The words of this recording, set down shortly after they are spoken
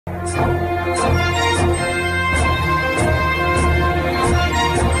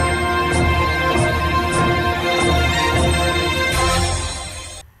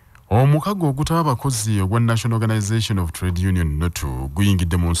Omukago ogutaba abakozi ogwa National Organization of Trade Union Notu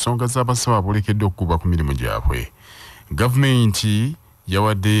guyingidde Munsonga Zabasawo abolekedde okuba ku mirimu gyabwe. Gavumenti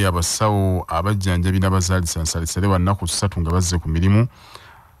yawadde abasawo abajjanjabi n'abazaalisa nsalisale bannaku 3 nga bazze ku mirimu,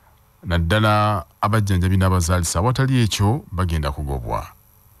 naddala abajjanjabi n'abazaalisa awatali ekyo bagenda kugobwa.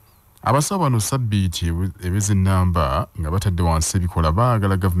 Abasawo bano sabbiiti ebeze nnamba nga batadde wansi ebikola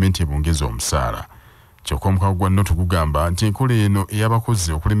baagala gavumenti ebongeza omusaala. Kyokka omukago gwa Notu gugamba nti enkola eno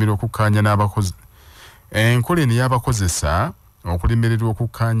ey'abakozi okulemererwa okukkaanya n'abakozi okulemererwa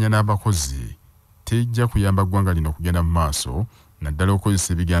okukkaanya n'abakozi tejja kuyamba ggwanga lino okugenda mu maaso, naddala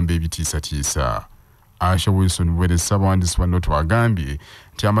okukozesa ebigambo ebitiisatiisa. Asha Wilson Bwere Ssaabawandiisi wa Notu agambye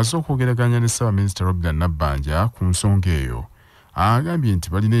nti amaze okwogeraganya ne Ssaabaminisita Robert Nabbanja ku nsonga eyo. Agambye nti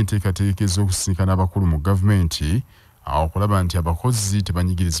balina enteekateeka ez'okusisinkana abakulu mu gavumenti okulaba nti abakozi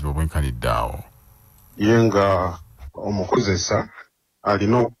tebanyigirizibwa bwenkanidde awo. Yenga omukozesa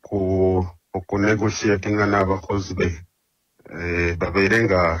alina okunegotiatinga n'abakozi be babeere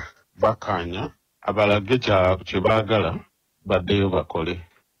nga bakkaanya abalage kye baagala baddeyo bakole.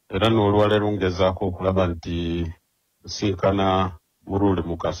 Era n'olwaleero ngezaako okulaba nti nsinkana Murule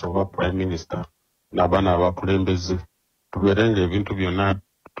Mukasa oba Prime Minister n'abaana abakulembeze tubeere ng'ebintu byonna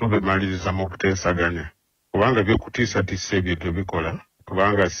tubimaliriza mu kuteesaganya, kubanga ebyokutiisatiisa ebyo tebikola,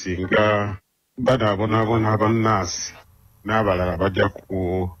 kubanga singa banaabona abannaasi n'abalala bajja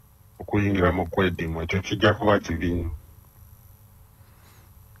okuyingira mu kwedimu, ekyo kijja kuba kibi.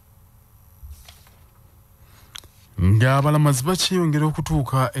 Ng'abalamazi bakyeyongera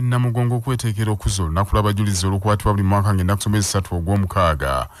okutuuka e Namugongo okweteekera okuzza olunaku lw'abajulizi olukwatibwa buli mwaka ng'ennaku 3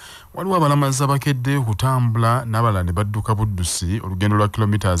 ogw'omukaaga. Waliwo abalamazi abakedde okutambula n'abalala ne badduka buddusi olugendo lwa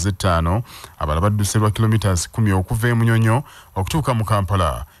kilomitas 5, abalala badduse lwa kilomitas 10 okuva e Munyonyo okutuuka mu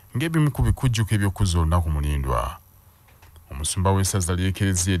Kampala ng'ebimu ku bikujjuko eby'okuzza olunaku mulindwa. Omusumba w'essaza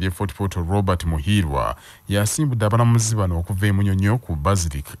ly'Ekereziya ery'e Fort Portal Robert Muhirwa yasimbudde abalamuzi bano okuva e Munyonyo ku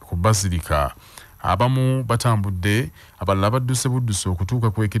Bazilika. Abamu batambudde, abalala badduse buddusi okutuuka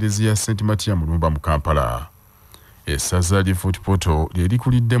ku Ekereziya St. Matia Mulumba mu Kampala. Essaza ly'e Fort Portal lye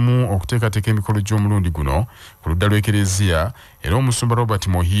likuliddemu okuteekateeka emikolo gy'omulundi guno ku ludda lw'Ekereziya, era omusumba Robert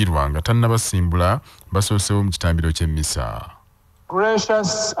Muhirwa nga tannabasimbula basoosewo mu kitambiro ky'emmisa.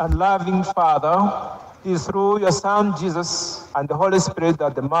 Gracious and loving Father, it is through your Son Jesus and the Holy Spirit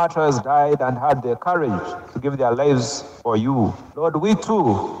that the martyrs died and had the courage to give their lives for you. Lord, we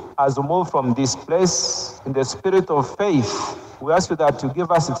too, as we move from this place in the spirit of faith, we ask you that you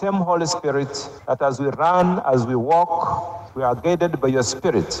give us the same Holy Spirit, that as we run, as we walk, we are guided by your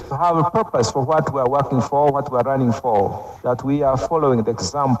Spirit to have a purpose for what we are working for, what we are running for, that we are following the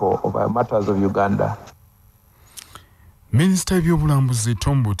example of our martyrs of Uganda. Minisita w'ebyobulambuzi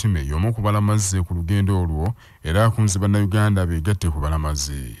Tom Butime y'omu ku balamazi ku lugendo olwo era akunze bannayuganda beegatte ku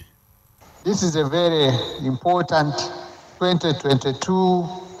balamazi. This is a very important 2022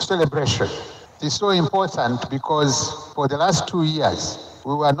 celebration. It is so important because for the last 2 years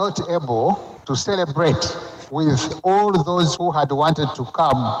we were not able to celebrate with all those who had wanted to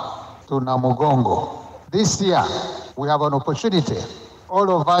come to Namugongo. This year we have an opportunity,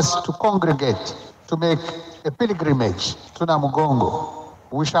 all of us, to congregate, to make a pilgrimage to Namugongo.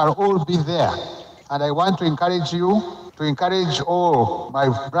 We shall all be there, and I want to encourage you, to encourage all my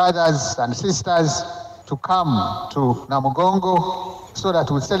brothers and sisters to come to Namugongo so that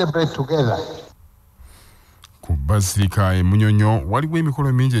we celebrate together. Ku Bazilika e Munyonyo waliwo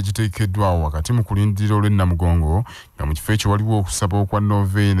emikolo mingi egiteekeddwawo wakati mu kulindirira olw'e Namugongo, nga mu kifo ekyo waliwo okusaba okwa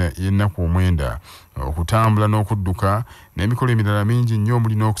noveena y'ennaku 9, okutambula n'okudduka n'emikolo emirala mingi nnyo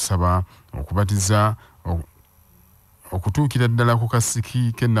omuli n'okusaba, okubatiza, okutuukira ddala ku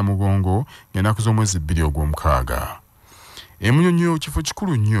kasiki k'e Namugongo ng'ennaku z'omwezi 2 ogw'omukaaga. E Munyonyo kifo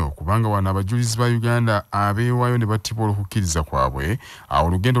kikulu nnyo kubanga wano abajulizi ba Uganda abeewaayo ne battibwa olw'okukkiriza kwabwe. Awo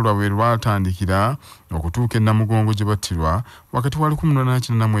olugendo lwabwe lwatandikira okutuuka e Namugongo gye battirwa wakati wa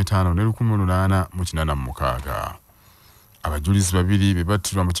 1885 ne 1886. Abajulizi babiri be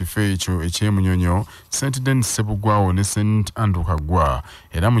battirwa mu kifo ekyo eky'e Munyonyo, St. Denis Sebugwawo ne St. Andrew Kagwa,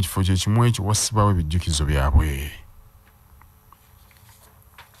 era mu kifo kye kimu ekyo wassibwawo ebijjukizo byabwe.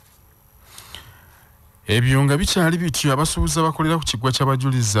 Ebyo nga bikyali bityo, abasuubuzi abakolera ku kiggwa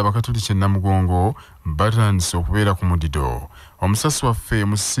ky'abajulizi abakatoliki e Namugongo batandise okubeera ku mudido. Omusasi waffe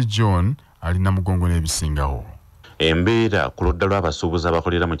Musisi John ali Namugongo n'ebisingawo. Embeera ku ludda lw'abasuubuzi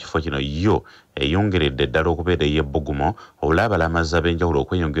abakolera mu kifo kino yo eyongeredde ddala okubeera ey'ebbugumu olwa abalamazi ab'enjawulo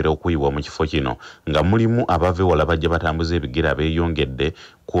okweyongera okuyiibwa mu kifo kino nga mulimu abava ewala bajja batambuza ebigere abeeyongedde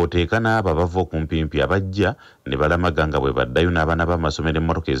kw'oteeka n'abo abava okumpimpi abajja ne balamaga nga bwe baddayo n'abaana b'amasomero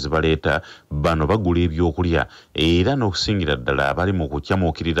emmotoka ezibaleeta bano bagula ebyokulya era n'okusingira ddala abali mu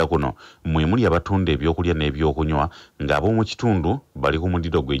kukyamuukirira kuno mwe muli abatunda ebyokulya n'ebyokunywa ng'ab'omu kitundu bali ku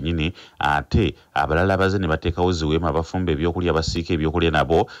mudido gwennyini ate abalala baze ne bateekawo ziweema abafumba ebyokulya basiika ebyokulya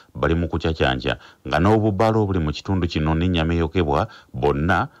nabo bali mu kucacyanja nga n'obubbaala obuli mu kitundu kino n'ennyama eyokebwa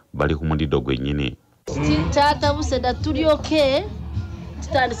bonna bali ku mudido gwennyini. Taata Buseda tulyoke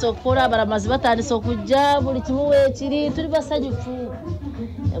tutandise okukola abalamazi batandise okujja buli kimu weekiri tuli basanyufu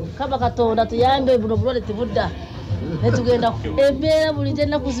Mukama Katonda tuyambe buno bulwadde tebudda ne tugenda embeera bulijjo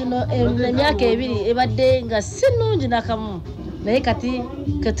ennaku zino emyaka ebiri ebadde nga si nnungi n'akamu naye kati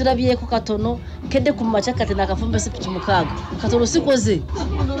ketulabyeko katono kedde ku makya kati nakafumbe sepiki mukaaga katono sikoze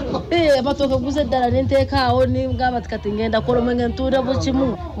amatooke guze ddala nenteekaawo ningamba kati ngenda kukola omwenge ntuula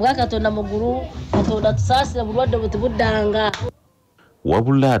bukimu mbwa Katonda mugulu Katonda tusaasire bulwadde bwetebuddanga.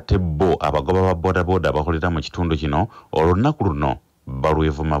 Wabula ate bo abagoba ba bodaboda abakolera mu kitundu kino olunaku luno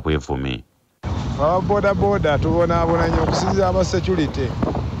balwevuma bwevumi. Bodaboda tubonaabona nnyo okusinziira aba security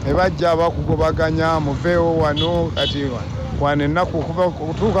ne bajja bakugobaganya muveewo wano kati wano ennaku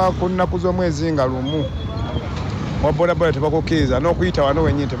okutuuka ku nnaku z'omwezi nga lumu wa bodaboda tebakukkiriza n'okuyita wano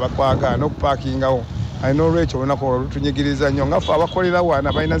wennyini tebakwagala n'okupaakingawo ali n'olwekyo olunaku olwo lutunyigiriza nnyo ngaffe abakolera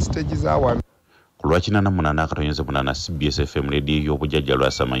wano balina siteegi za wano. Ku lwa 88 CBS FM leediyo y'obujjajja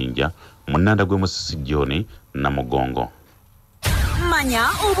lwa Samayinja mu nnanda gwe Musisi John Namugongo. Manya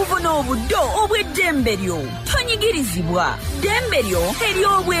obuvuna obuddo obw'eddembe lyo tonyigirizibwa ddembe lyo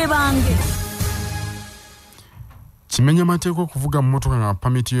ery'obwebange. Kimenya mateeko okuvuga mu mmotoka nga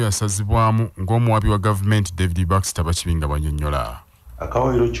pamiti yo yasazibwamu ng'omuwabi wa gavumenti David Baxter bakibinga banyonnyola.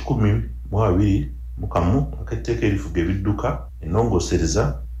 Akawaayiro 12 ak'etteeka erifuga ebidduka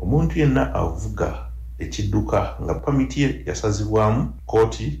ennongoosereza omuntu yenna avuga ekidduka nga pamiti ye yasazibwamu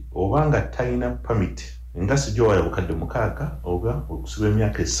kooti oba nga talina pamiti nga sijjowa ya bukadde 6 oba okusiba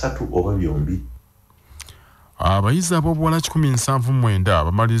emyaka 3 oba byombi. Abayizi ab'obuwala 179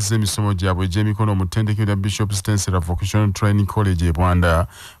 bamaliriza emisomo gyabwe egy'emikono mu ttendekero lya Bishop Stensela Vocational Training College e Bwanda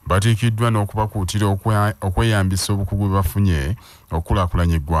bateekeddwa n'okubakuutira okweyambisa obukugu bwe bafunye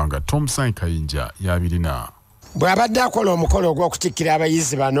okukulaakulanya eggwanga. Tom Kayinja y'abirina. Bw'abadde akola omukolo ogw'okutikkira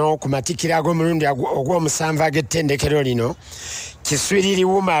abayizi bano ku matikkiro ag'omulundi ogw'omusanvu ag'ettendekero lino Kiswiriri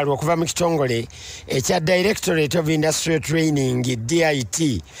Wumalu okuva mu kitongole ekya Directorate of Industrial Training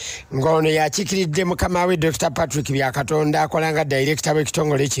DIT ng'ono yakiikiridde mukama we Dr. Patrick Byakatonda akola nga director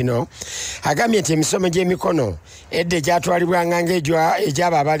w'ekitongole kino agambye nti emisomo gy'emikono edde gyatwalibwanga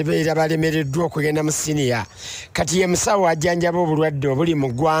egy'abo ababeera balemereddwa okugenda mu siniya kati ye musawo ajjanjaba obulwadde obuli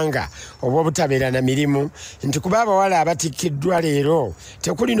mu ggwanga obw'obutabeera na mirimu nti kuba abawala abatikkiddwa leero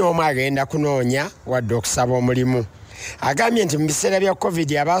tekuli n'omu agenda kunoonya wadde okusaba omulimu. Agambye nti mu biseera bya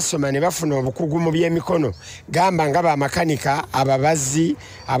COVID abaasoma ne bafuna obukugu mu by'emikono gamba nga bamakanika ababazi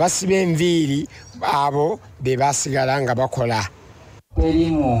abasiba enviiri abo be baasigala nga bakola. Teri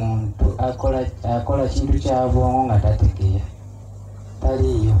muntu akola kintu kya bwongo nga tategeera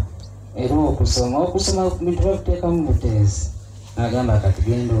taliyo era okusoma bintu bakuteekamu buteezi agamba kati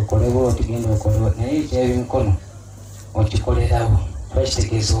genda okole bwoti genda okole naye eky'ebimikono okikolerawo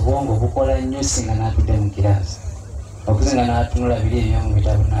bakitegeeza obwongo bukola nnyo singa n'atudde mu kiraasi okuzinga n'atunula biri ebyomu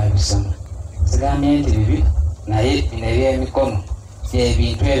bitabo n'abisoma sigambye nti bibi naye bino eby'emikono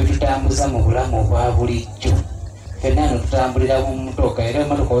ebintu ebitutambuza mu bulamu obwa bulijjo fenna tutambulira mu mmotoka era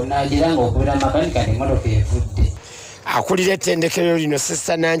emmotoka olinagira nga okubira makanika n'emmotoka evudde. Akulira ettendekero lino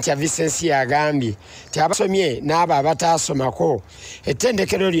Sister Nancha Vicensi yagambye nti abasomye n'abo abataasomako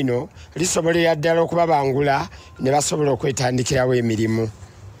ettendekero lino lisobolera ddala okubabangula ne basobola okwetandikirawo emirimu.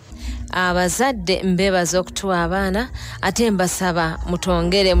 Abazadde mbebaza okutuwa abaana ate mbasaba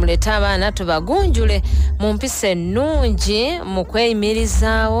mutongere mulete abaana tubagunjule mu mpisa ennungi mu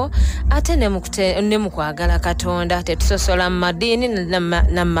kweyimirizaawo ate ne mu kwagala Katonda tetusosola mu madiini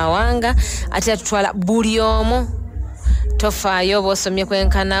na mawanga ate tutwala buli omu tofaayo oba osomye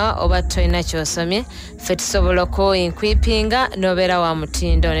kwenkanawa oba tolina kyosomye ffe tusobola okwenkwipinga n'obeera wa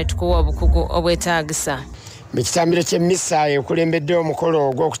mutindo ne tukuwa obukugu obwetaagisa. Mu kitambiro ky'emmisa ekulembedde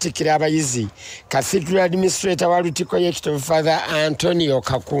omukolo ogw'okutikkira abayizi Cathedral Administrator wa Lutiko Yekitovu Father Antonio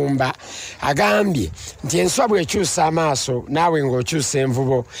Kakumba agambye nti enswa bw'ekyusa amaaso naawe ng'okyusa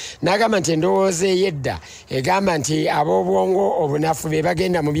envubo n'agamba nti endowooza ey'edda egamba nti ab'obwongo obunafu be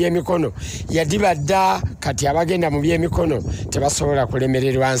bagenda mu by'emikono yadibadda kati abagenda mu by'emikono tebasobola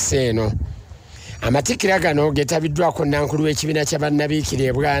kulemererwa nsi eno. Amatikkira gano getabiddwako Nankulu w'ekibiina kya bannabiikira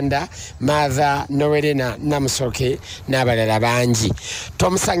e Buganda, Martha Nowerena Namusoke n'abalala bangi.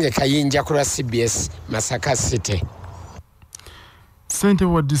 Tomusange Kayinja ku lwa CBS Masaka City.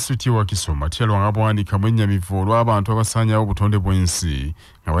 Ssentebe wa disitulikiti wa Kisoma Kyalwanga bwanika mwennyamivu olw'abantu abasaanyawo obutonde bw'ensi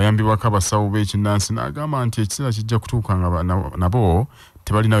nga bayambibwako abasawo b'ekinnansi n'agamba nti ekiseera kijja kutuuka nga nabo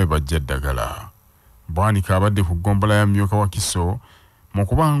tebalina we bajja ddagala. Bwanika abadde ku ggombola ya mmyuka wa Kiso mu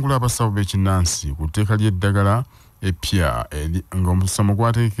kubangula abasawo b'ekinnansi ku tteeka ly'eddagala eppya ng'omusomo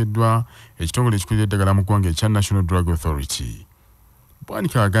gwateekeddwa ekitongole ekikulira eddagala mu ggwanga ekya National Drug Authority.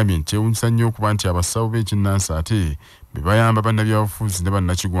 Bwanika agambye nti kyewuunyisa nnyo okuba nti abasawo b'ekinnansi ate be bayamba bannabyabufuzi ne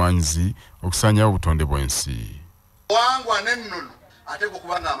bannakigwanyizi okusaanyawo obutonde bw'ensi. Buwangwa n'ennono ateekwa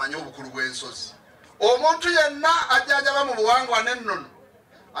okuba ng'amanyi obukulu bw'ensozi. Omuntu yenna ajjanjaba mu buwangwa n'ennono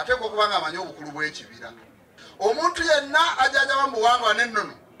ateekwa okuba ng'amanyi obukulu bw'ekibira. Omuntu yenna ajjanjaba mu buwangwa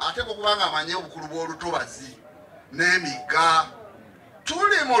n'ennono ateekwa okuba ng'amanyi obukulu bw'olutobazi n'emigga.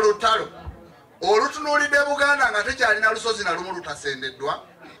 Tuli mu lutalo olutunuulidde Buganda nga tekyalina lusozi na lumu lutasendeddwa.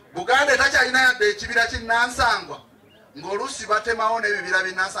 Buganda etakyalina yadde ekibira kinnansangwa ng'oluusi batemawo n'ebibira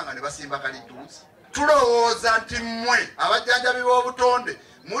binnansanga ne basimba kalituusi. Tulowooza nti mmwe abajjanjabi b'obutonde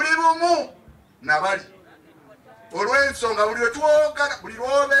muli bumu nabali olw'ensonga buli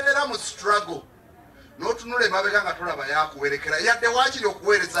lw'obeerera mu struggle n'otunula emabega nga tolaba yakuwerekera yadde waakiri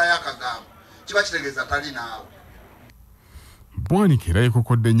okuweerezaayo akagambo kiba kitegeeza tali naawe. Bwanika era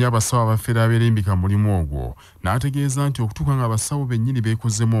yeekokodde nnyo abasawo abafeera abeerimbika mu mulimu ogwo n'ategeeza nti okutuuka nga abasawo bennyini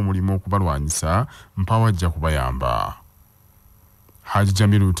beekozeemu omulimu okubalwanyisa mpawa ajja kubayamba. Haji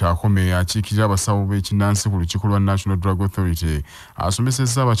Jamiru Takome akiikirira abasawo b'ekinnansi ku lukiiko lwa National Drug Authority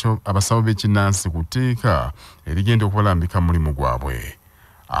asomesezza abasawo b'ekinnansi ku tteeka erigenda okubalambika mu mulimu gwabwe.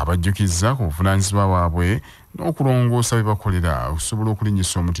 Abajjukizza ku buvunaanyizibwa bwabwe n'okulongoosa bye bakolera okusobola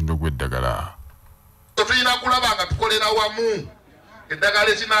okulinnyisa omutindo gw'eddagala. Tulina kulaba nga tukolera wamu eddagala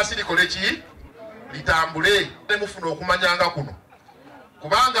ekinnansi likole ki litambule temufuna okumanyanga kuno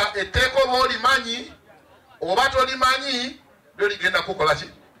kubanga etteeka oba olimanyi oba tolimanyi lyo ligenda kukola ki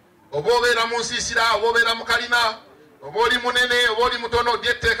oba obeera mu nsiisira oba obeera mu kalina oba oli munene oba oli mutono ody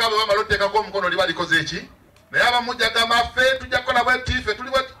etteeka bwe bamala otteekako omukono liba likoze eki naye abamujjagama ffe tujja kukola bwettiife tuli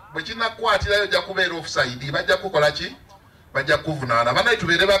bwe kinnakukwatirayo ojja kubeera offside bajja kukola ki bajja kuvunaana banaye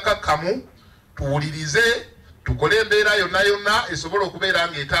tubeere bakakkamu tuwulirize tukole embeera yonna yonna esobola okubeera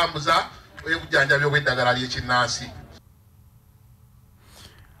ng'etambuza obujjanjabi obw'eddagala ly'ekinnansi.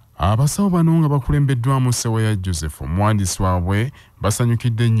 Abasawo bano nga bakulembeddwamu Seweya Joseph omuwandiisi waabwe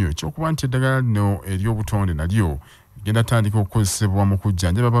basanyukidde nnyo ekyokuba nti eddagala lino ery'obutonde nalyo ligenda tandika okukozesebwa mu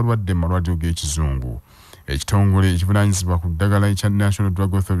kujjanjaba abalwadde mu malwaliro g'ekizungu. Ekitongole ekivunaanyizibwa ku ddagala ekya National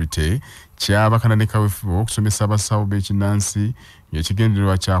Drug Authority kyabakana ne kaweefube okusomesa abasawo b'ekinnansi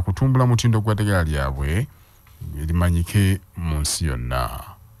ng'ekigendererwa kya kutumbula mutindo gwa ddagala lyabwe erimanyike mu nsi yonna.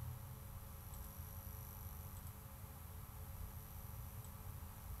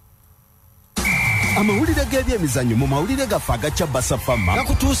 Amawulire g'ebyemizannyo mu mawulire gaffe aga Zabasawo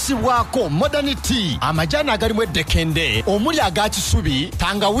gakutuusibwako Modernity, amajaani agalimu eddekende omuli aga kisubi,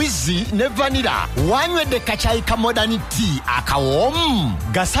 tangawizi ne vanira. Wanywedde kacaayi ka Modernity akawoomu?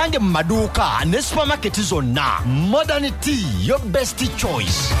 Gasange mu maduuka ne supamaketi zonna. Modernity, your best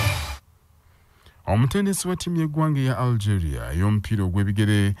choice. Omutendesi wa ttiimu y'eggwanga eya Algeria ey'omupiira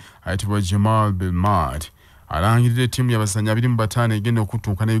ogw'ebigere ayitibwa Jamal Belmad alangirira ettiimu y'abazannyi 25 egenda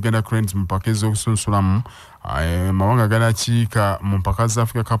okutuuka ne Uganda Cranes mu mpaka ez'okusunsulamu mawanga ganakiika mu mpaka za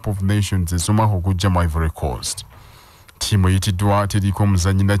Africa Cup of Nations ez'omwaka ogujja mu Ivory Coast. Ttiimu eyitiddwa teriiko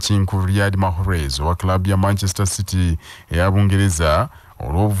omuzannyi Nakinku Riyad Mahrez owa klabu ya Manchester City eya Bungereza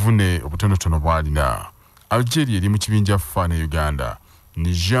olw'obuvune obutonotono bw'alina. Algeria eri mu kibinja FA ne Uganda,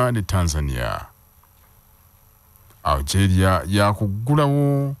 Niger ne Tanzania. Algeria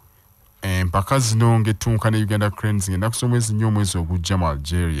yakuggulawo empaka zino ng'ettunka ne Uganda Cranes ng'ennaku z'omwezi 4 omwezi ogujja mu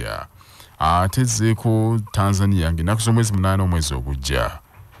Algeria. Atezeeko Tanzania ng'ennaku z'omwezi 8 omwezi ogujja.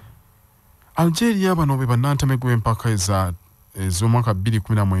 Algeria bano be bannantamego b'empaka ez'omwaka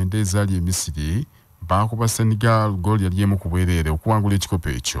 2019 ezaali e Misiri baakuba Senegal ggooli yali emu ku bwereere okuwangula ekikopo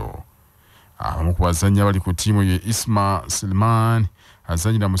ekyo. Abamu ku bazannyi abali ku ttiimu ye Isma Slimani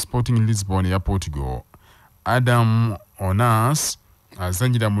azannyira mu Sporting Lisbon eya Portugal, Adam Onas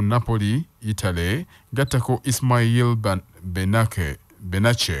azannyira mu Napoli, Italy, gattako Ismail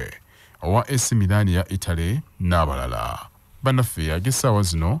Benache owa AC Milan ya Italy n'abalala. Bannaffe ag'essaawa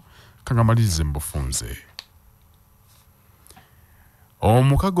zino kangamalirize mu bufunze.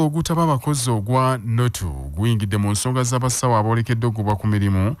 Omukago ogutaba abakozi ogwa Notu guyingidde mu nsonga z'abasawo aboolekedde okugwa ku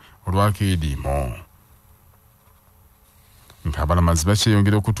mirimu olw'akeediimo. Ng'abalamazi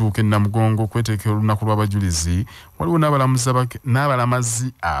bakyeyongera okutuuka e Namugongo okweteekera olunaku lw'abajulizi, waliwo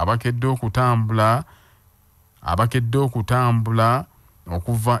n'abalamazi abakedde okutambula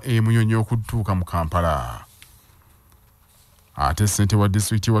okuva e Munyonyi okutuuka mu Kampala. Ate ssente wa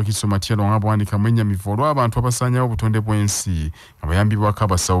disitulikiti wa Kiso Matyalo ng'abwanika mwennyamivu olw'abantu abasaanyawo obutonde bw'ensi nga bayambibwako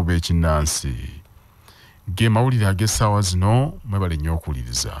abasawo b'ekinnansi. Ge mawulire ag'essaawa zino mwebale nnyo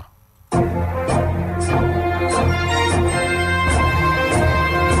okuwuliriza.